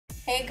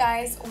Hey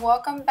guys,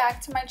 welcome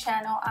back to my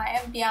channel. I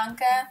am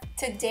Bianca.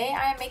 Today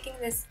I am making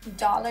this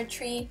Dollar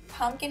Tree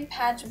pumpkin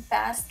patch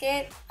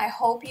basket. I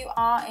hope you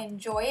all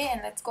enjoy it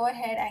and let's go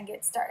ahead and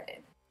get started.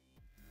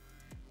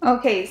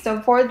 Okay, so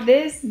for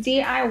this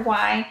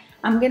DIY,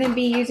 I'm going to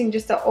be using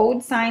just an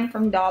old sign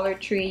from Dollar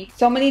Tree.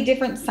 So many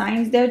different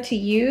signs there to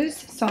use.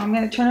 So I'm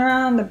going to turn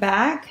around on the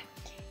back.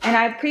 And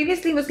I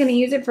previously was going to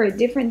use it for a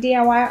different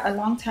DIY a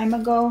long time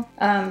ago.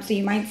 So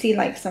you might see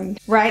like some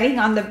writing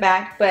on the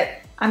back, but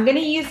I'm going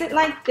to use it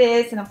like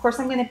this. And of course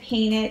I'm going to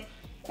paint it.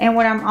 And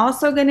what I'm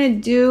also going to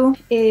do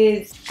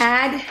is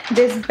add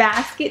this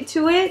basket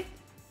to it.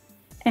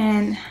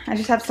 And I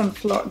just have some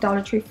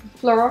Dollar Tree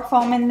floral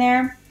foam in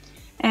there.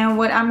 And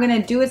what I'm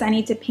going to do is I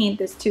need to paint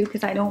this too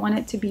because I don't want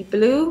it to be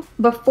blue.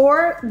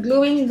 Before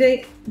gluing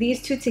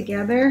these two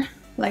together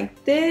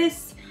like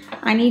this,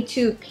 I need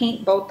to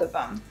paint both of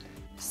them.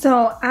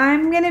 So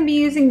I'm going to be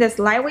using this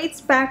lightweight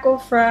spackle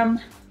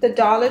from the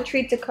Dollar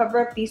Tree to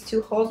cover up these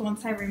two holes.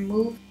 Once I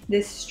remove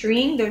this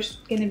string, there's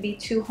going to be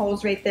two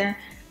holes right there.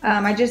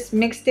 I just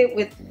mixed it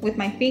with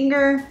my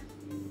finger.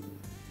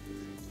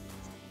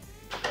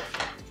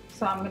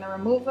 So I'm going to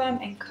remove them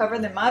and cover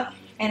them up.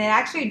 And it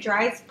actually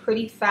dries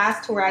pretty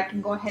fast to where I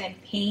can go ahead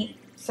and paint.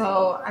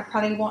 So I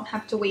probably won't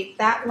have to wait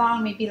that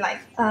long. Maybe like,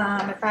 if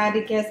I had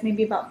to guess,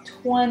 maybe about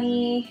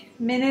 20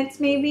 minutes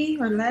maybe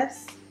or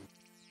less.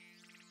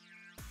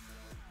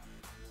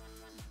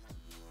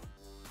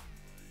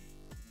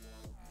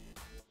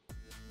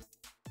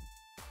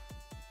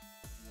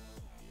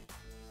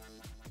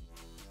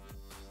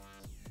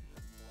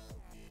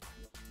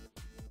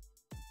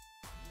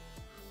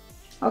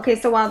 Okay,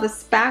 so while the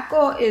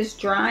spackle is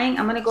drying,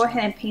 I'm gonna go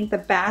ahead and paint the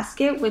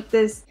basket with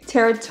this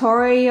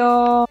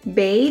territorial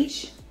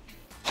beige.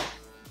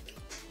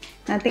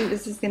 I think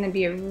this is gonna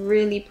be a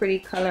really pretty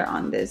color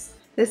on this.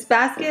 This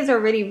basket is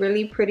already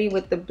really pretty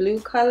with the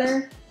blue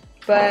color,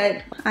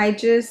 but I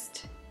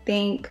just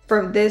think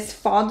for this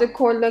fall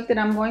decor look that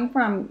I'm going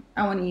for,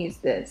 I wanna use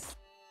this.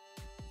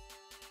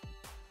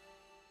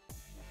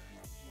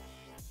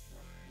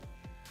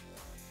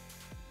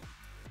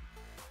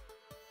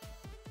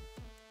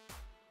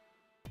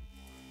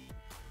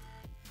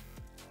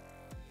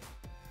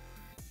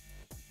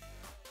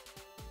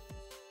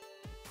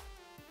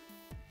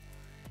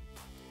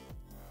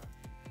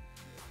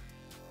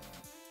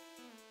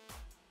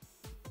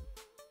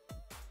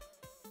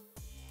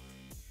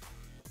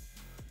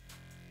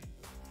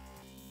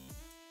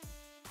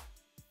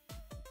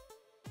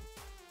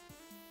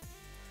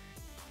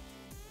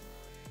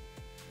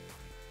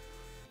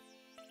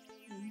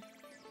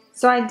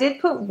 So I did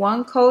put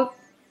one coat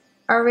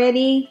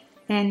already,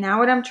 and now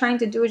what I'm trying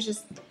to do is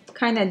just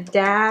kind of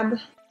dab.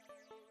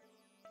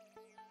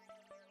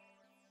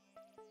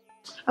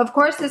 Of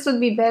course, this would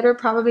be better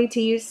probably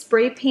to use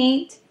spray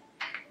paint,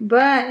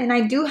 and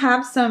I do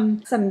have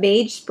some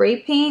beige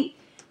spray paint,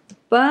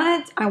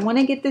 but I want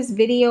to get this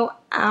video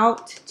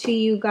out to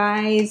you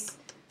guys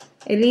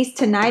at least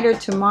tonight or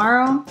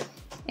tomorrow.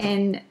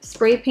 And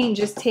spray paint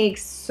just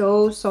takes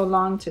so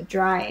long to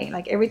dry.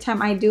 Like every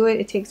time I do it,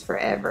 it takes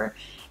forever.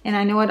 And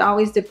I know it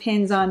always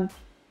depends on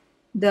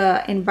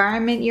the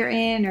environment you're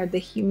in or the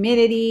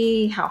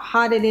humidity, how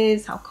hot it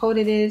is, how cold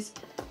it is.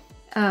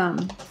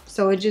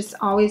 So it just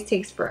always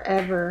takes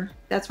forever.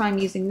 That's why I'm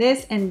using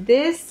this. And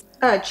this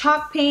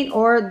chalk paint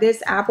or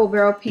this apple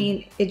barrel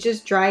paint, it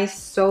just dries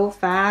so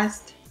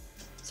fast.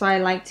 So I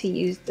like to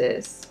use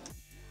this.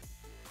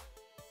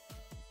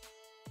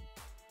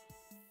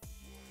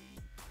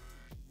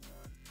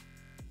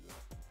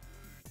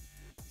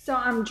 So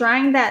I'm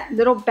drying that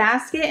little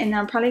basket and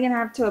I'm probably gonna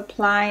have to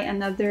apply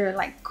another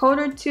like coat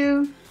or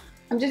two.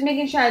 I'm just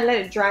making sure I let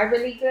it dry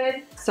really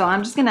good. So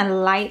I'm just gonna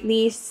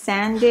lightly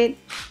sand it.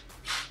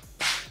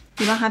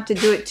 You don't have to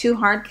do it too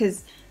hard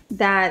because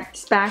that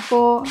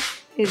spackle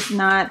is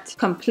not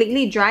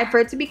completely dry. For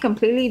it to be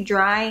completely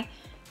dry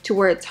to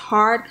where it's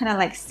hard, kind of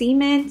like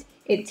cement,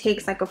 it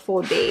takes like a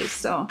full day.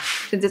 So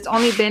since it's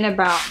only been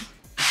about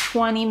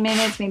 20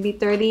 minutes, maybe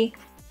 30.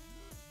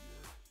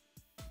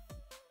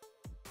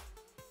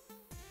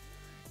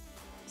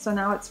 So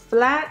now it's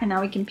flat and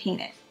now we can paint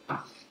it.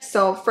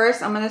 So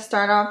first I'm gonna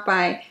start off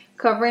by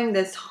covering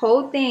this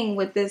whole thing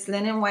with this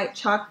linen white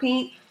chalk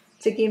paint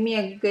to give me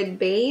a good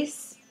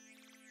base.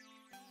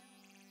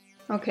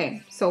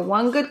 Okay, so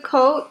one good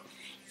coat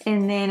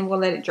and then we'll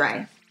let it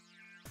dry.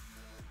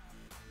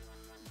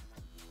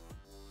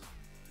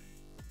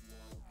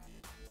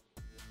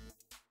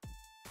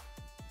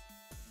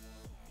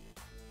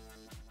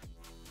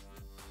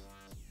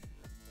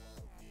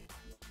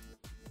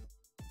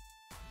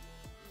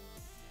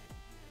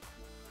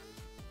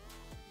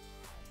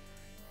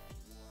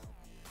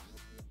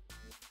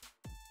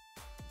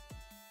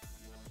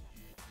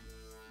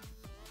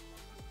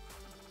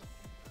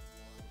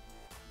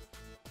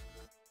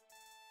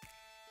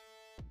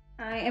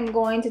 I am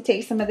going to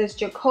take some of this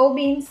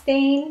Jacobean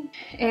stain,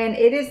 and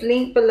it is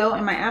linked below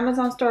in my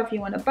Amazon store if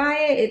you want to buy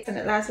it. And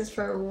it lasts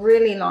for a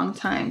really long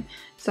time.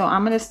 So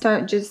I'm going to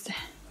start just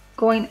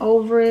going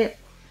over it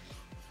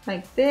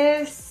like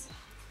this.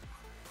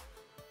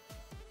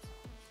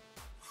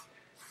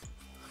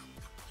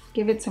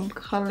 give it some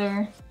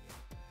color.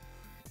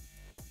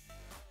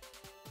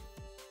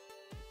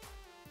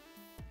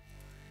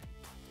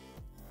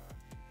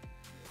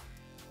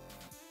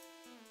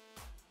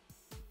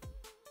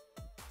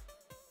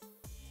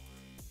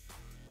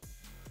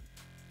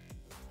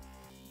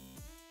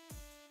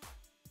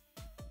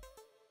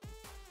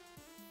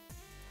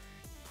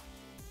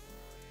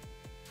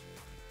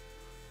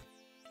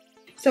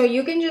 So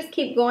you can just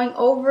keep going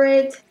over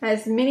it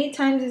as many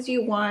times as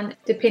you want,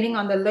 depending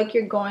on the look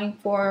you're going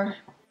for.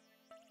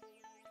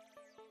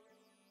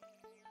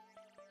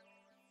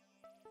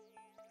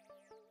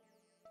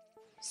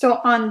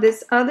 So on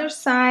this other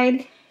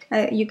side,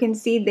 you can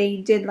see they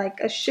did like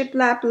a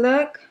shiplap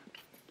look.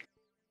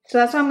 So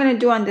that's what I'm gonna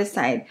do on this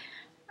side.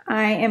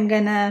 I am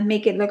gonna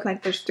make it look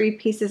like there's 3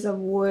 pieces of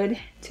wood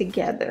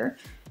together.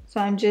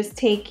 So I'm just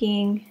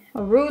taking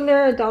a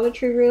ruler, a Dollar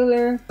Tree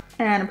ruler,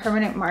 and a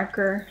permanent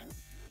marker.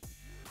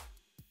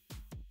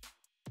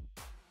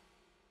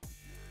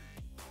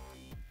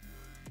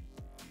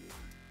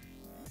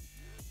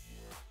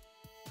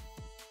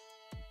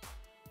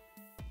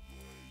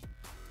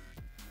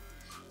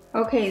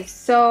 Okay,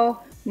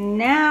 so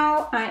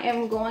now I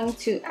am going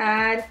to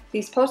add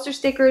these poster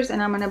stickers,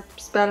 and I'm gonna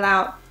spell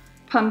out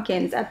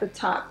pumpkins at the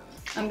top.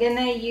 I'm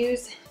gonna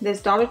use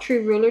this Dollar Tree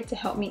ruler to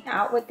help me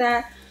out with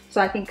that, so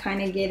I can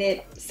kind of get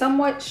it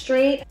somewhat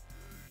straight.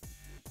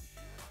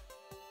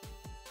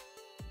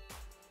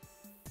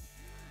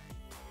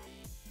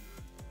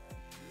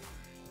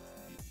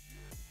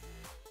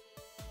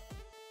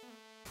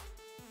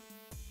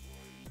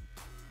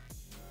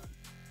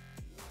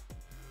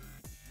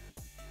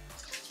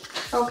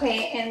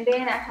 Okay, and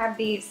then I have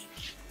these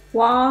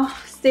wall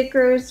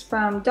stickers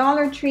from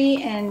Dollar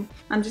Tree, and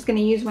I'm just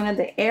gonna use one of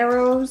the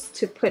arrows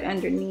to put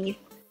underneath.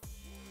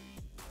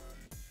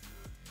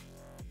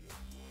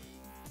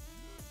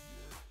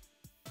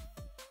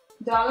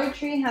 Dollar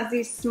Tree has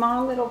these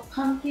small little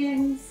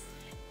pumpkins.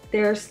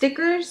 They're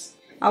stickers.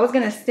 I was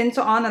gonna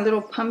stencil on a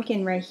little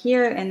pumpkin right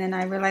here, and then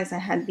I realized I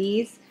had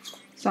these.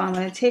 So I'm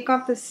gonna take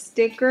off the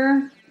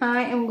sticker.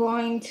 I am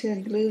going to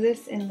glue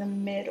this in the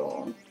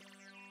middle.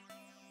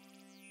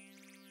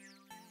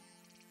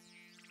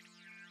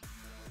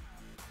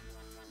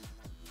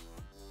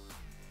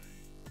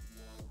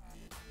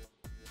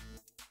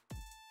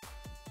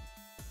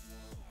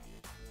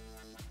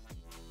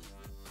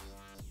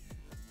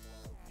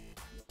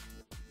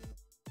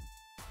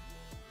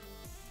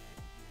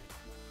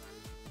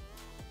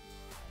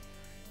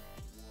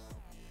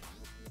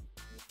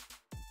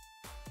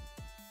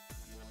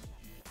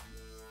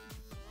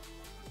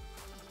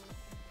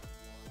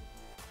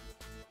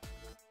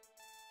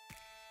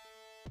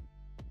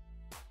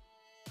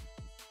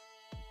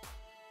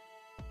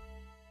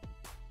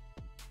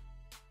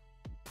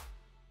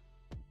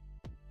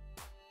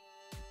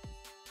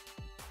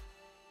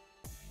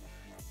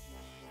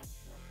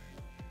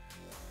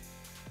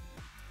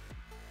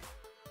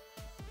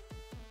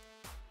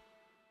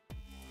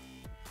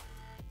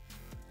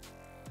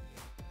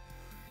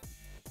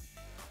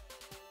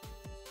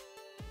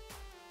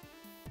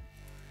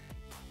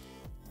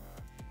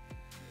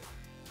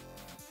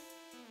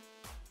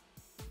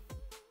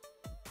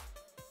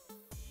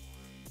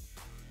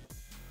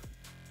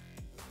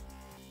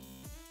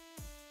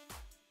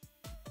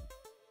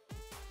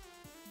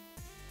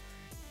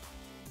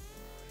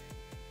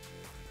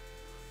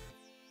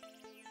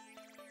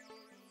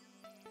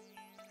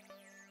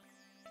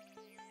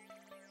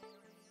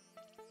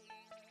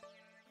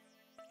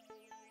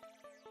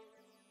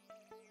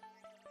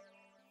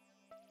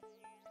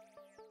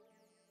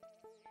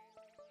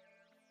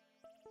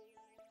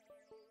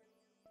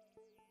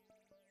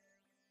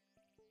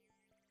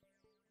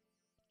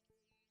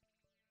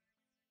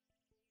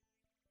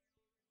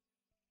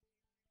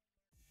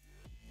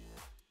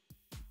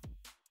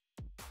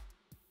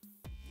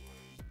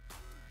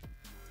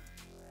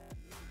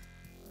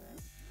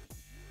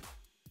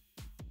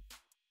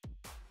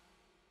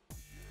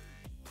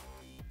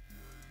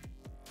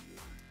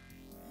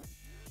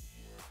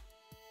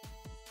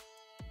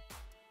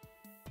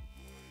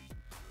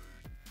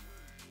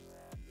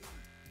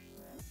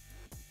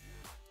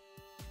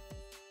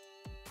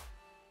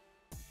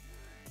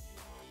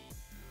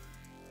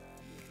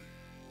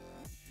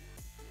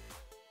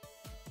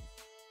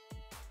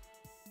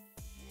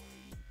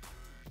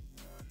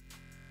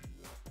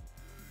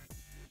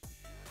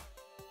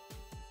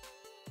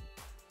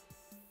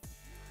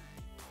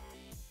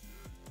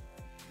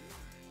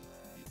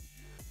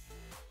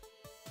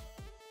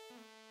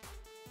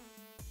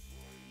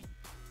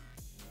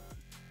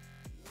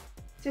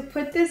 To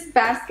put this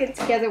basket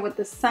together with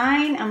the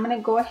sign, I'm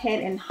gonna go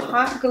ahead and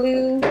hot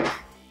glue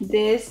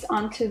this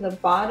onto the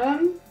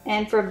bottom.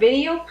 And for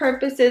video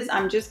purposes,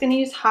 I'm just gonna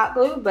use hot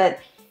glue, but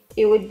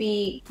it would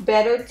be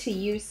better to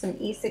use some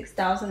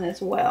E6000 as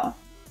well.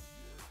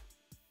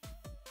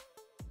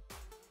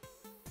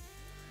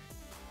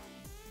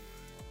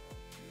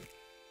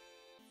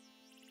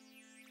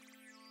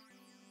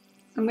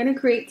 I'm gonna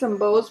create some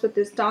bows with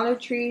this Dollar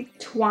Tree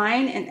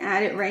twine and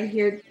add it right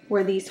here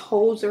where these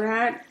holes are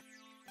at.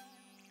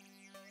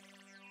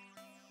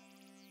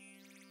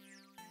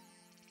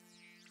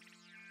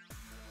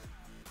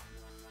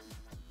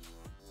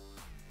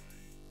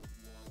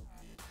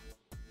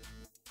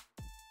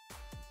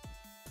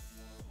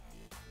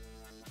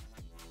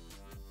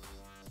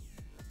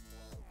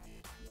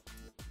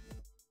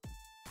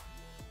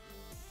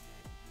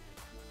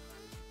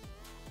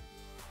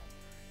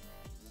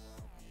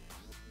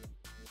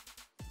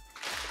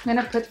 I'm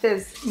gonna put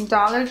this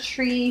Dollar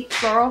Tree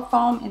floral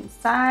foam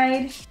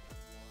inside.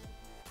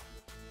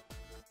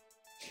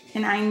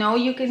 And I know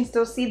you can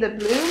still see the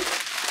blue,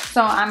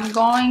 so I'm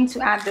going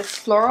to add this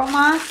floral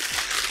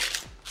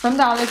moss from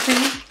Dollar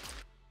Tree.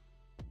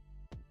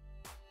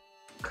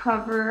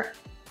 Cover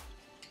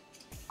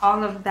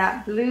all of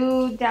that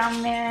blue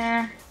down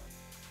there.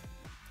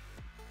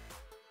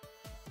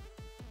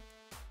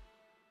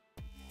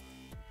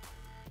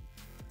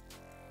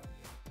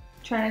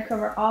 Trying to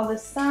cover all the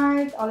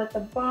sides, all at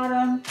the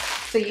bottom,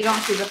 so you don't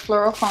see the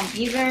floral foam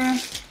either.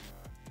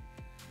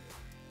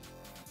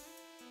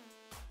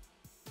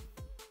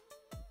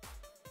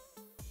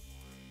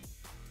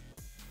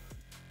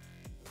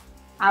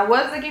 I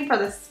was looking for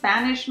the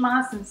Spanish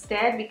moss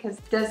instead because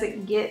it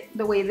doesn't get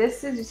the way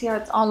this is. You see how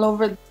it's all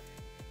over?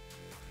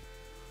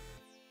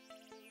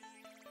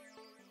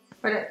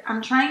 But I'm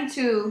trying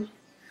to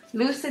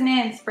loosen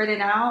it and spread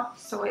it out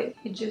so it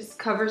just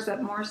covers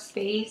up more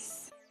space.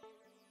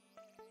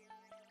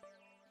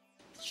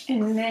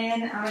 And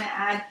then I'm gonna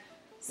add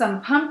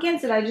some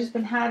pumpkins that I've just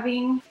been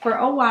having for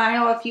a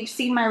while. If you've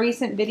seen my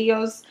recent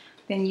videos,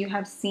 then you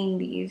have seen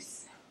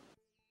these.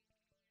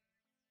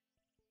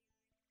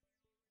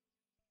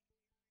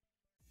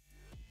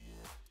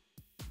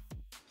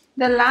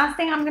 The last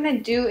thing I'm gonna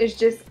do is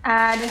just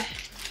add,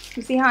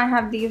 you see how I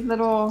have these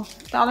little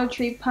Dollar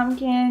Tree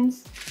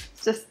pumpkins,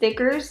 it's just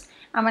stickers.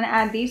 I'm gonna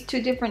add these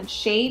two different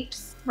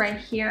shapes right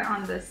here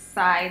on the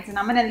sides, and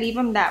I'm gonna leave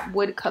them that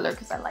wood color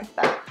because I like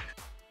that.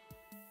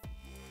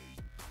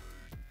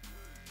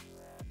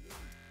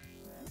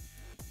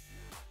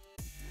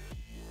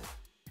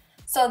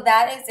 So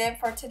that is it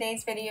for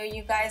today's video,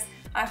 you guys.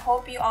 I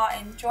hope you all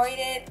enjoyed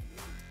it.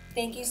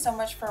 Thank you so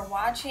much for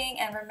watching,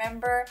 and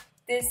remember,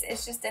 this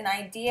is just an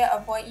idea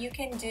of what you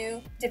can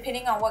do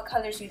depending on what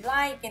colors you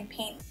like and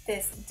paint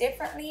this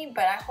differently.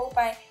 But I hope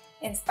I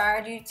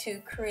inspired you to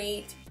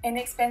create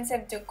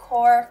inexpensive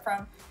decor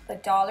from the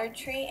Dollar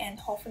Tree, and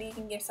hopefully you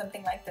can give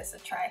something like this a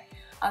try.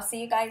 I'll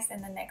see you guys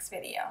in the next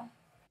video.